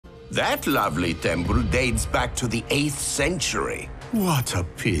That lovely temple dates back to the 8th century. What a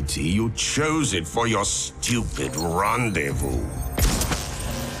pity you chose it for your stupid rendezvous.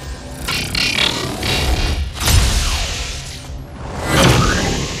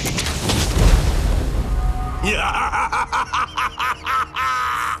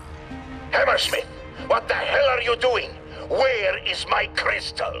 Hammersmith, what the hell are you doing? Where is my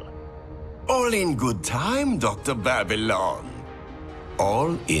crystal? All in good time, Dr. Babylon.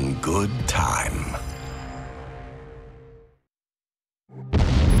 All in good time.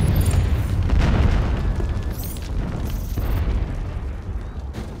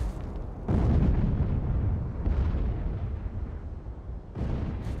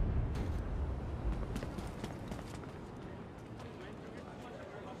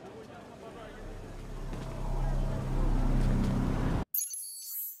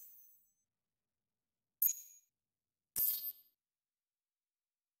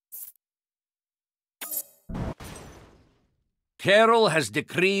 Carol has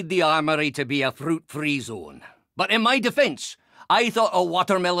decreed the armory to be a fruit-free zone. But in my defense, I thought a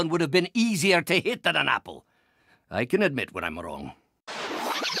watermelon would have been easier to hit than an apple. I can admit when I'm wrong.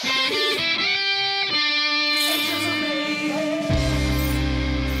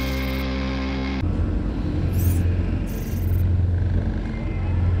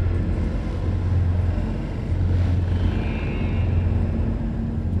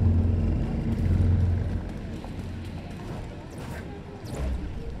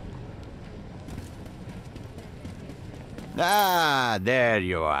 Ah, there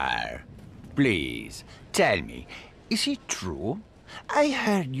you are. Please, tell me, is it true? I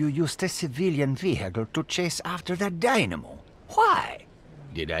heard you used a civilian vehicle to chase after that dynamo. Why?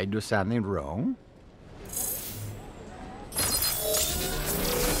 Did I do something wrong?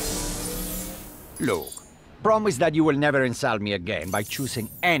 Look, promise that you will never insult me again by choosing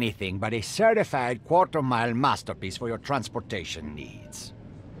anything but a certified quarter-mile masterpiece for your transportation needs.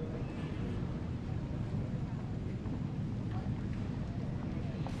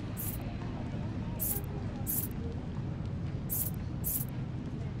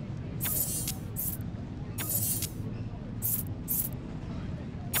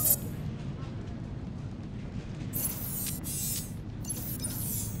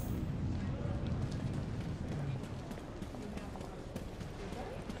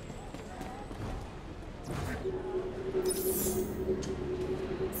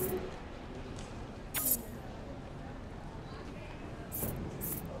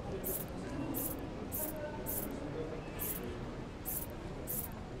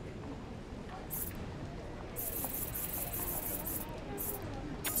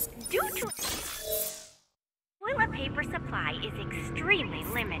 Due to toilet paper supply is extremely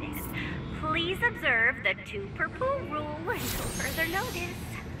limited. Please observe the 2 per pool rule until further notice.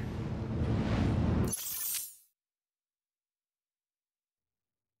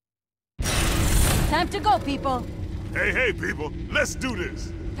 Time to go, people. Hey, people, let's do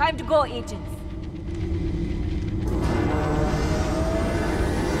this. Time to go, agents.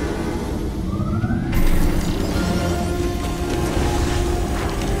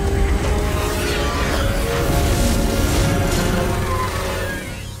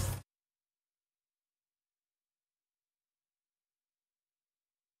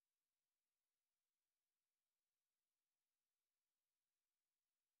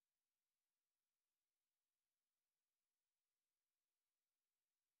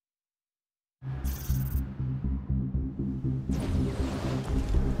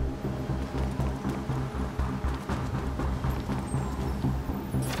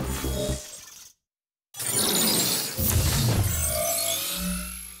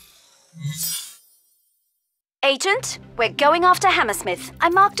 Agent, we're going after Hammersmith. I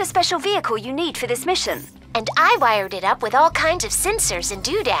marked a special vehicle you need for this mission. And I wired it up with all kinds of sensors and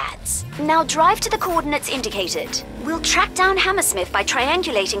doodads. Now drive to the coordinates indicated. We'll track down Hammersmith by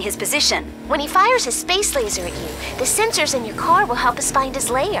triangulating his position. When he fires his space laser at you, the sensors in your car will help us find his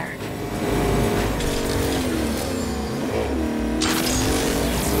lair.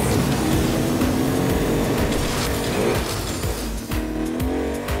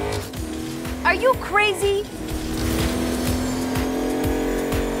 Are you crazy?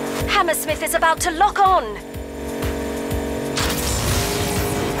 Hammersmith is about to lock on.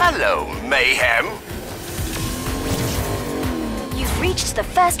 Hello, Mayhem. You've reached the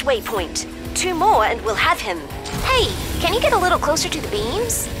first waypoint. 2 more and we'll have him. Hey, can you get a little closer to the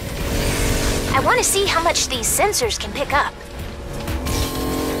beams? I want to see how much these sensors can pick up.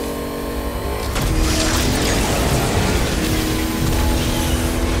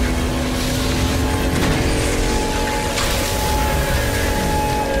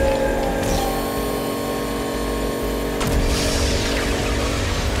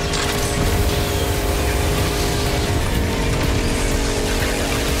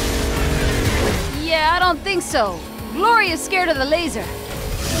 So, Gloria's scared of the laser.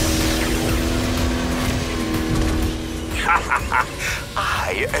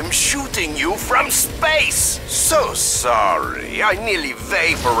 I am shooting you from space! So sorry, I nearly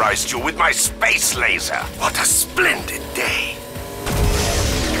vaporized you with my space laser. What a splendid day!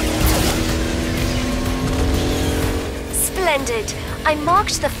 Splendid. I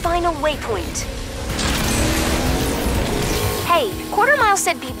marked the final waypoint. Hey, Quarter Mile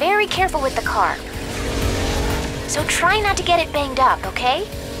said be very careful with the car. So try not to get it banged up, okay?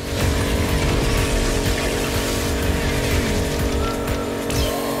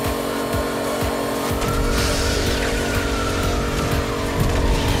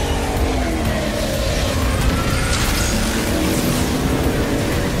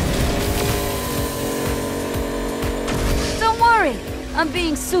 Don't worry, I'm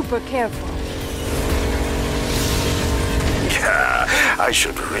being super careful. I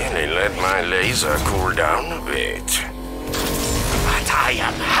should really let my laser cool down a bit. But I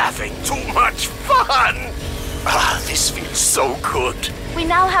am having too much fun! Ah, this feels so good. We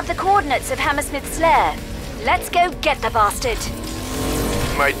now have the coordinates of Hammersmith's lair. Let's go get the bastard.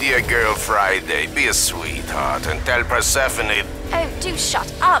 My dear girl Friday, be a sweetheart and tell Persephone... Oh, do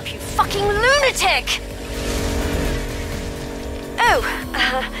shut up, you fucking lunatic! Oh,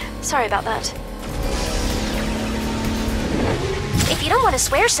 sorry about that. If you don't want to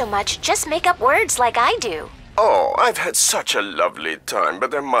swear so much, just make up words like I do. Oh, I've had such a lovely time,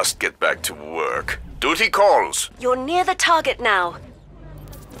 but I must get back to work. Duty calls. You're near the target now.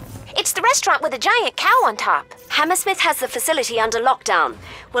 It's the restaurant with a giant cow on top. Hammersmith has the facility under lockdown.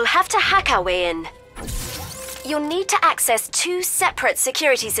 We'll have to hack our way in. You'll need to access 2 separate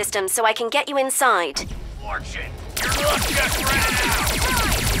security systems so I can get you inside. Watch it. You're looking around.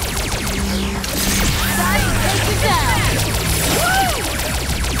 Take you down!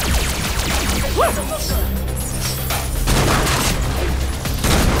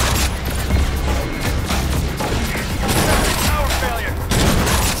 Power failure.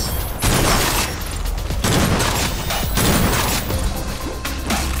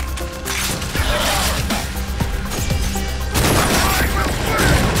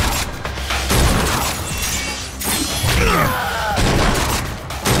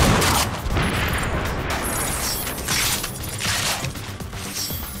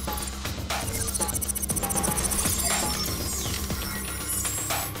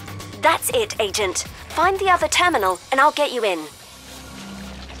 That's it, Agent. Find the other terminal, and I'll get you in.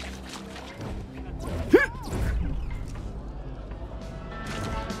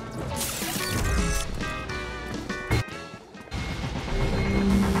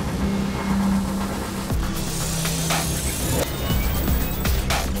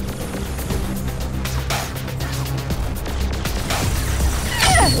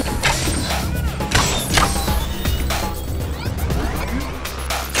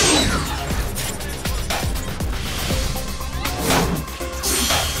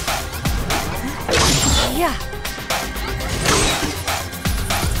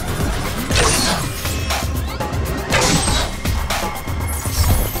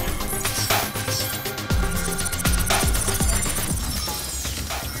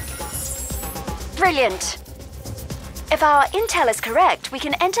 Brilliant. If our intel is correct, we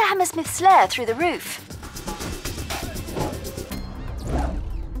can enter Hammersmith's lair through the roof.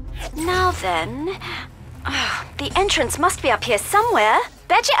 Now then... the entrance must be up here somewhere.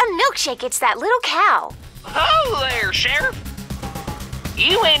 Betcha a milkshake it's that little cow. Oh there, Sheriff.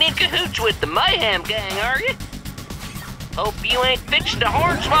 You ain't in cahoots with the Mayhem gang, are you? Hope you ain't fixed to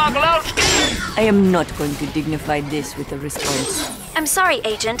hornswoggle old Skinner. I am not going to dignify this with a response. I'm sorry,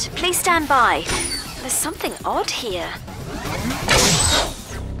 Agent. Please stand by. There's something odd here.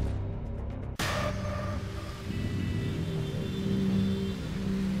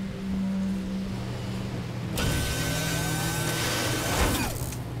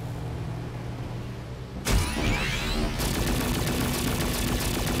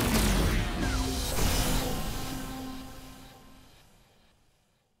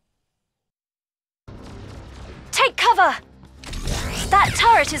 Take cover! That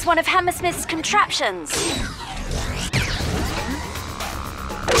turret is one of Hammersmith's contraptions.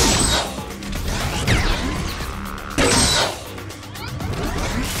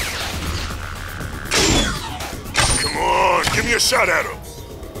 Come on, give me a shot at him.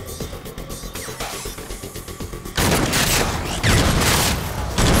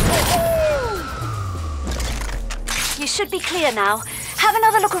 You should be clear now. Have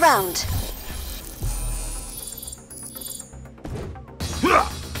another look around.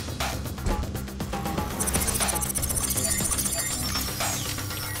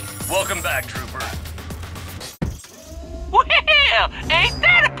 Welcome back, Trooper. now, ain't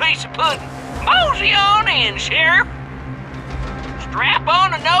that a piece of pudding? Mosey on in, Sheriff. Strap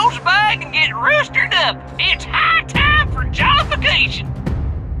on a nose bag and get roostered up. It's high time for jollification.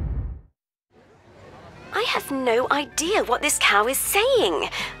 I have no idea what this cow is saying.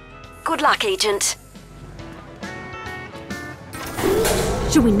 Good luck, Agent.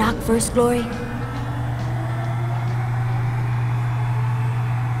 Should we knock first, Glory?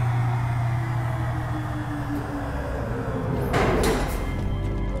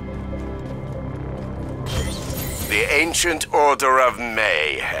 The Ancient Order of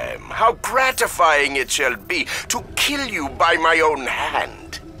Mayhem. How gratifying it shall be to kill you by my own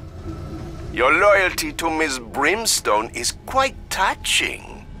hand. Your loyalty to Miss Brimstone is quite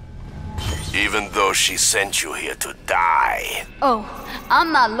touching. Even though she sent you here to die. Oh,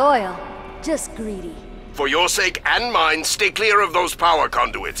 I'm not loyal, just greedy. For your sake and mine, stay clear of those power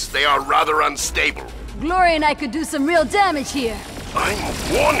conduits. They are rather unstable. Glory and I could do some real damage here. I'm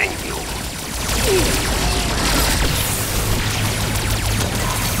warning you.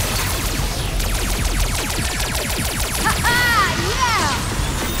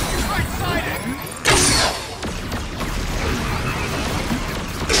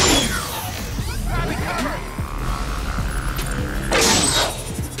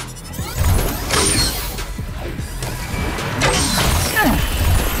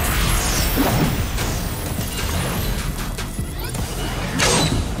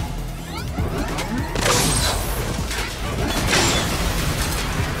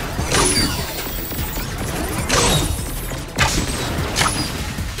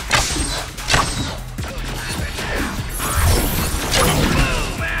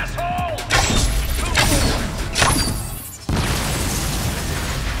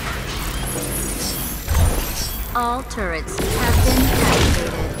 All turrets have been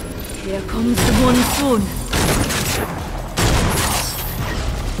activated. Here comes the monsoon.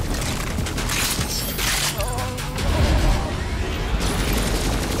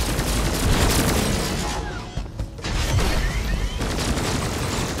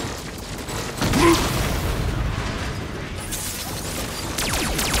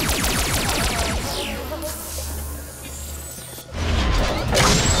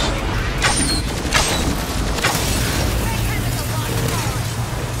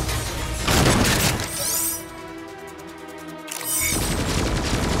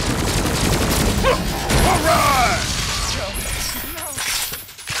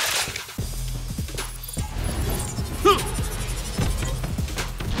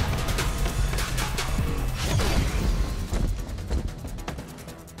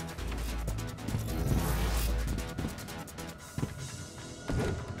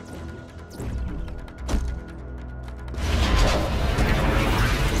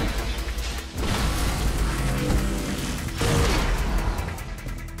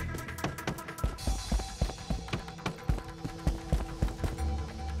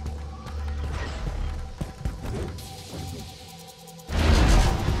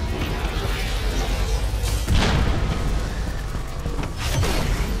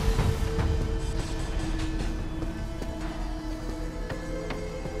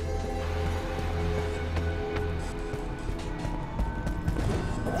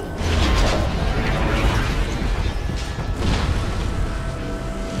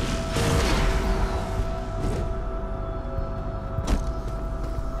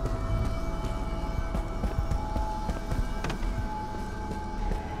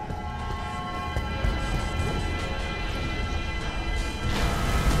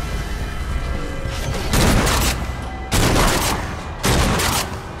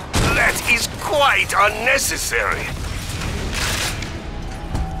 Quite unnecessary.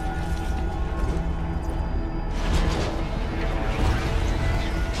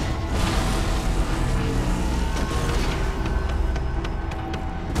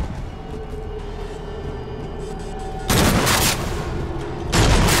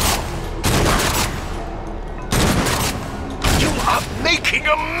 You are making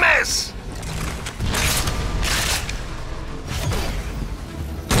a mess.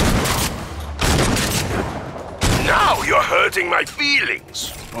 Now you're hurting my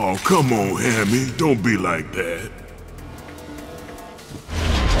feelings. Oh, come on, Hammy. Don't be like that.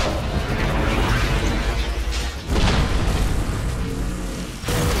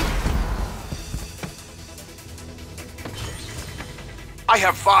 I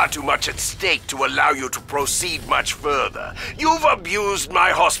have far too much at stake to allow you to proceed much further. You've abused my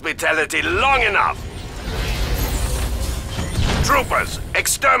hospitality long enough. Troopers,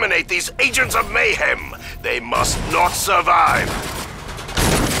 exterminate these agents of mayhem. They must not survive.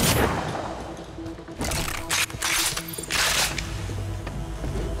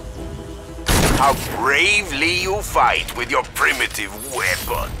 how bravely you fight with your primitive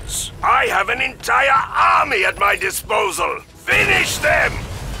weapons. I have an entire army at my disposal. Finish them!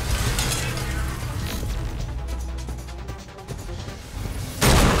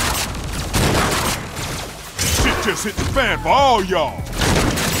 Shit just hit the fan for all y'all.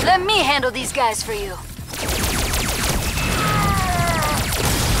 Let me handle these guys for you.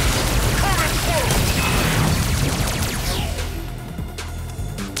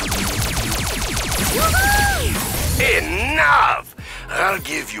 Enough! I'll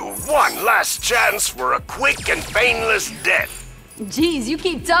give you one last chance for a quick and painless death. Geez, you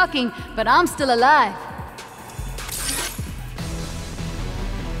keep talking, but I'm still alive.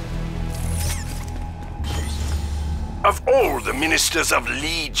 Of all the ministers of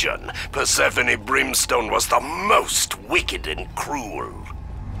Legion, Persephone Brimstone was the most wicked and cruel.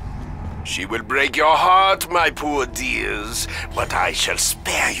 She will break your heart, my poor dears, but I shall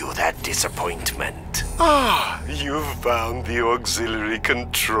spare you that disappointment. Ah, you've found the auxiliary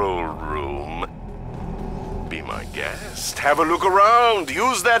control room. Be my guest. Have a look around.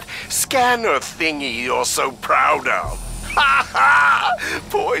 Use that scanner thingy you're so proud of. Ha ha!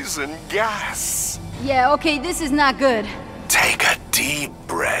 Poison gas. Yeah, okay, this is not good. Take a deep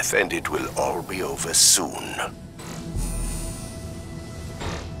breath and it will all be over soon.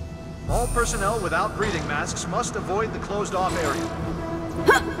 All personnel without breathing masks must avoid the closed-off area.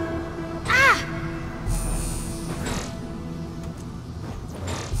 Ah!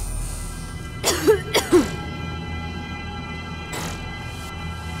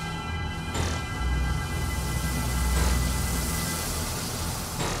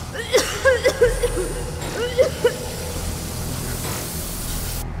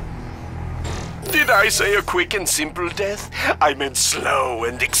 Did I say a quick and simple death? I meant slow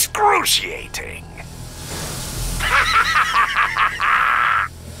and excruciating.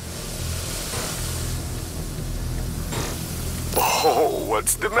 Oh,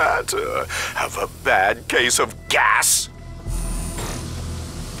 what's the matter? Have a bad case of gas?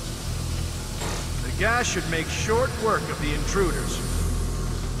 The gas should make short work of the intruders.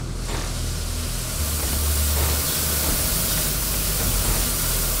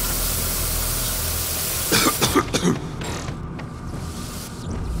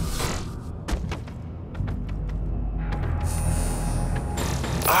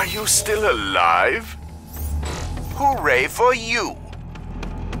 Are you still alive? Hooray for you!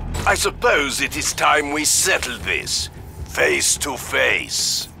 I suppose it is time we settle this, face to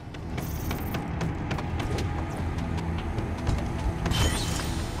face.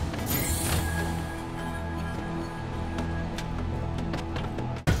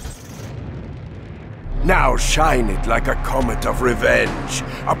 Now shine it like a comet of revenge,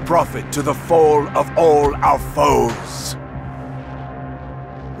 a prophet to the fall of all our foes.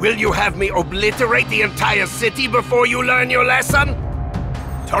 Will you have me obliterate the entire city before you learn your lesson?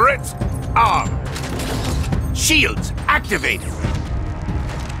 Turrets, armed. Shields, activated.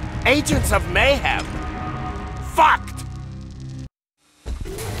 Agents of Mayhem, fucked!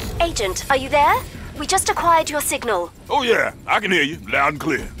 Agent, are you there? We just acquired your signal. Oh yeah, I can hear you, loud and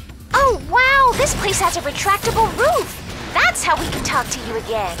clear. Oh, wow! This place has a retractable roof! That's how we can talk to you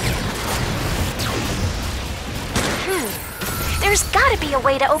again. There's gotta be a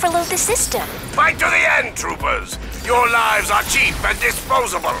way to overload the system. Fight to the end, troopers! Your lives are cheap and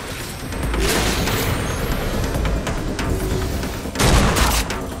disposable!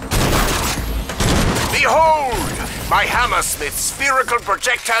 Behold! My Hammersmith spherical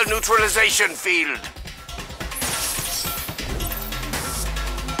projectile neutralization field!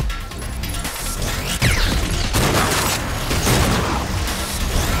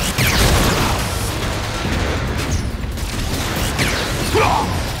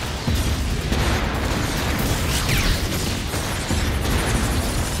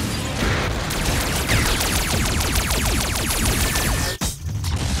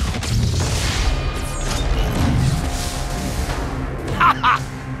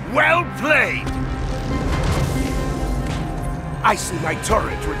 Well played! I see my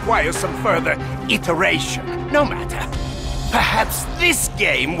turret requires some further iteration. No matter. Perhaps this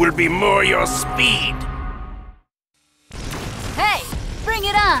game will be more your speed. Hey, bring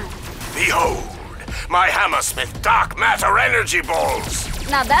it on! Behold, my Hammersmith dark matter energy balls!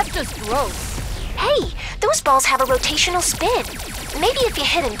 Now that's just gross. Hey, those balls have a rotational spin. Maybe if you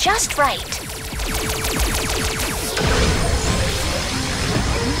hit them just right.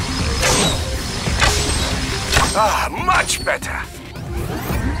 Ah, much better!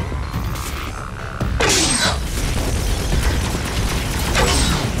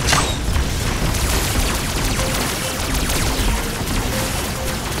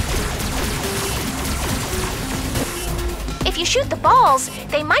 shoot the balls,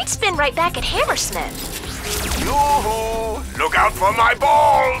 they might spin right back at Hammersmith. Yoo-hoo! Look out for my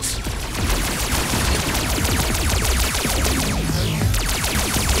balls!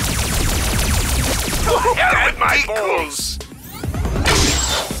 Hell with my balls!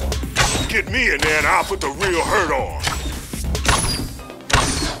 Get me in there and I'll put the real hurt on.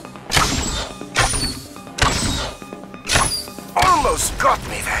 Almost got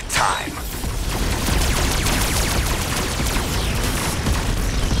me that time.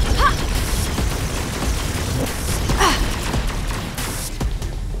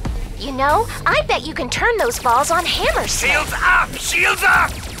 You know, I bet you can turn those balls on Hammersmith. Shields up! Shields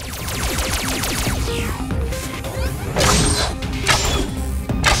up!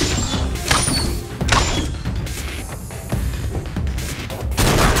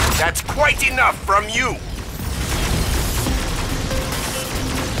 That's quite enough from you.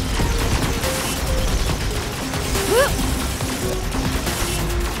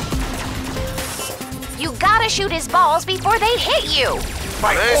 You gotta shoot his balls before they hit you.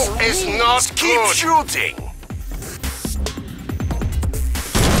 This is not Keep shooting.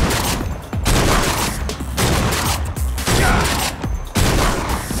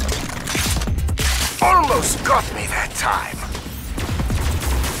 Almost got me that time.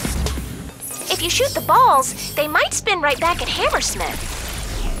 If you shoot the balls, they might spin right back at Hammersmith.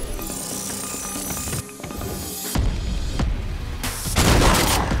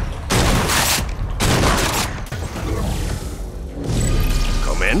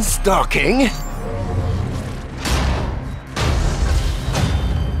 Commence stalking.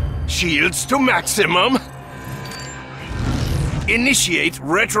 Shields to maximum. Initiate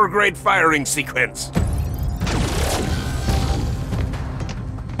retrograde firing sequence.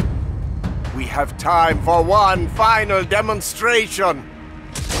 We have time for one final demonstration.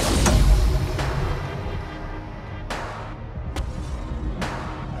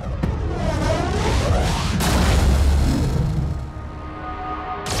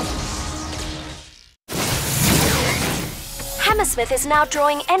 Hammersmith is now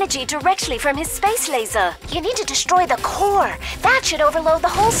drawing energy directly from his space laser. You need to destroy the core. That should overload the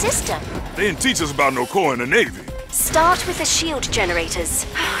whole system. They didn't teach us about no core in the Navy. Start with the shield generators.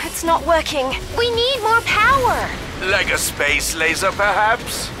 It's not working. We need more power. Like a space laser,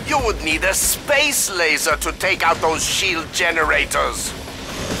 perhaps? You would need a space laser to take out those shield generators.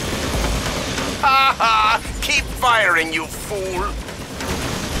 Ha ha! Keep firing, you fool!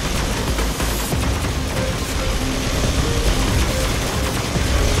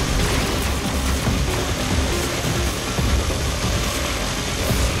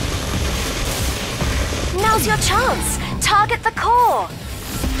 Now's your chance. Target the core.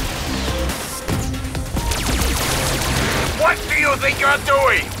 What do you think you're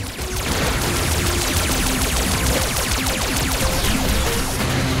doing?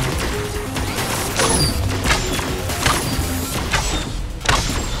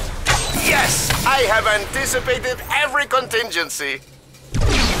 Yes, I have anticipated every contingency.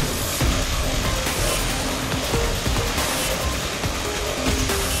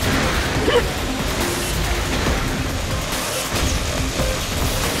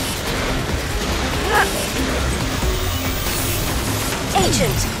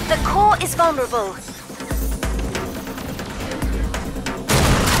 Agent, the core is vulnerable.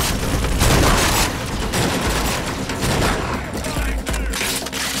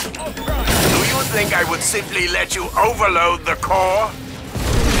 Do you think I would simply let you overload the core?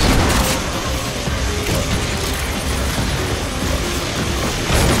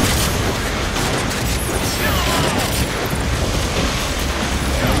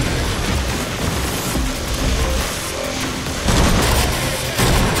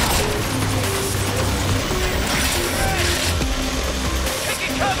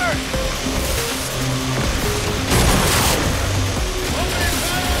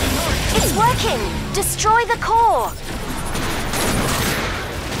 It's working! Destroy the core!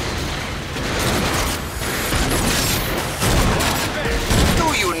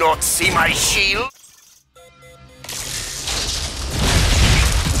 Do you not see my shield?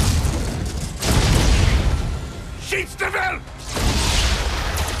 Schietstiefel!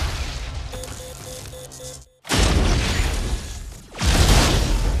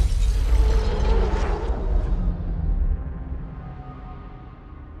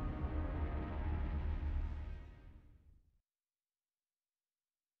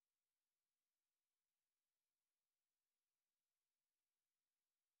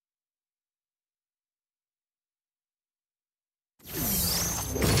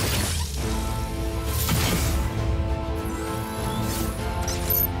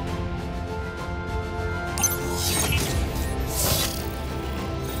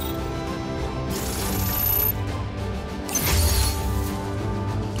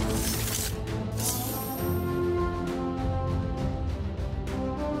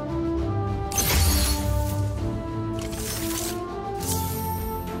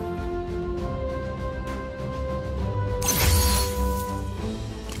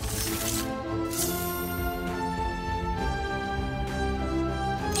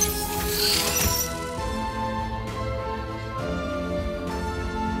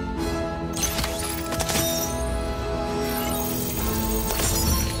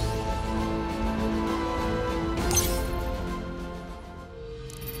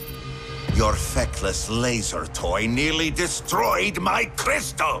 Your feckless laser toy nearly destroyed my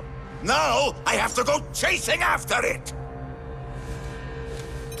crystal. Now I have to go chasing after it.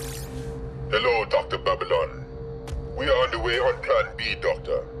 Hello, Dr. Babylon. We are on the way on Plan B,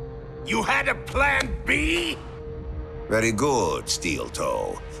 Doctor. You had a Plan B? Very good, Steel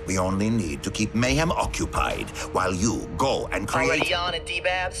Toe. We only need to keep Mayhem occupied while you go and create... Already on it,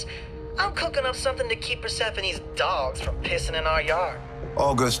 D-Babs? I'm cooking up something to keep Persephone's dogs from pissing in our yard.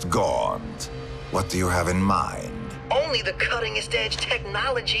 August Gaunt. What do you have in mind? Only the cuttingest edge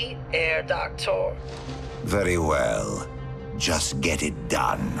technology, Air Doctor. Very well. Just get it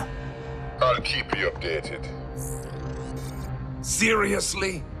done. I'll keep you updated.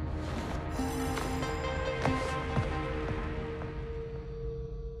 Seriously?